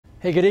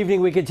Hey, good evening.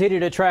 We continue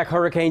to track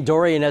Hurricane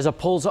Dorian as it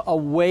pulls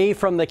away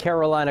from the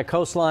Carolina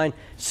coastline.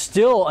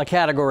 Still a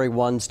Category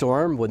 1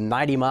 storm with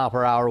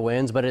 90-mile-per-hour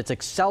winds, but it's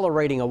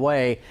accelerating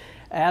away,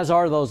 as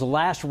are those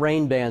last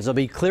rain bands. They'll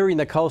be clearing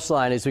the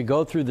coastline as we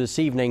go through this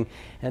evening,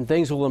 and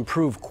things will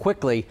improve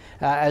quickly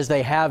as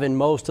they have in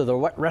most of the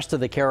rest of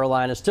the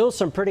Carolinas. Still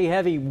some pretty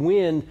heavy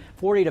wind,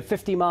 40 to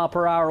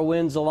 50-mile-per-hour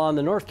winds along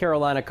the North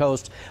Carolina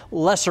coast.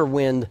 Lesser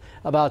wind,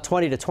 about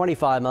 20 to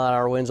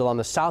 25-mile-per-hour winds along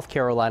the South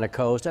Carolina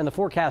coast. And the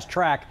forecast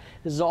track,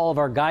 this is all of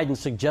our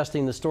guidance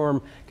suggesting the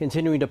storm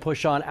continuing to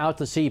push on out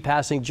to sea,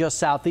 passing just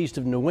southeast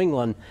of New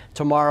England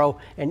tomorrow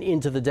and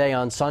into the day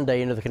on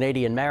Sunday into the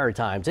Canadian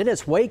Maritimes. In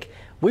its wake,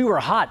 we were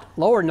hot,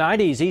 lower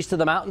 90s east of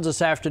the mountains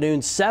this afternoon,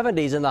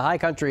 70s in the high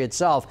country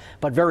itself,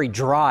 but very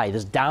dry.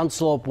 This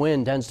downslope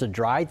wind tends to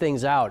dry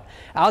things out.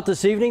 Out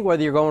this evening,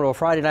 whether you're going to a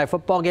Friday night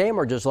football game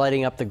or just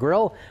lighting up the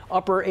grill,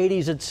 upper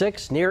 80s at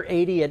 6, near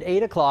 80 at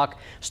 8 o'clock.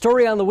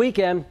 Story on the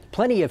weekend,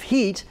 plenty of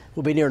heat.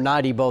 Will be near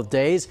 90 both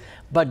days,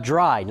 but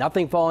dry.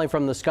 Nothing falling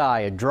from the sky.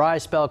 A dry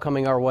spell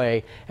coming our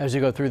way as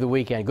we go through the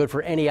weekend. Good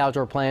for any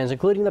outdoor plans,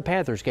 including the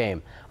Panthers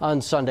game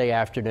on Sunday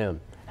afternoon.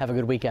 Have a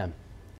good weekend.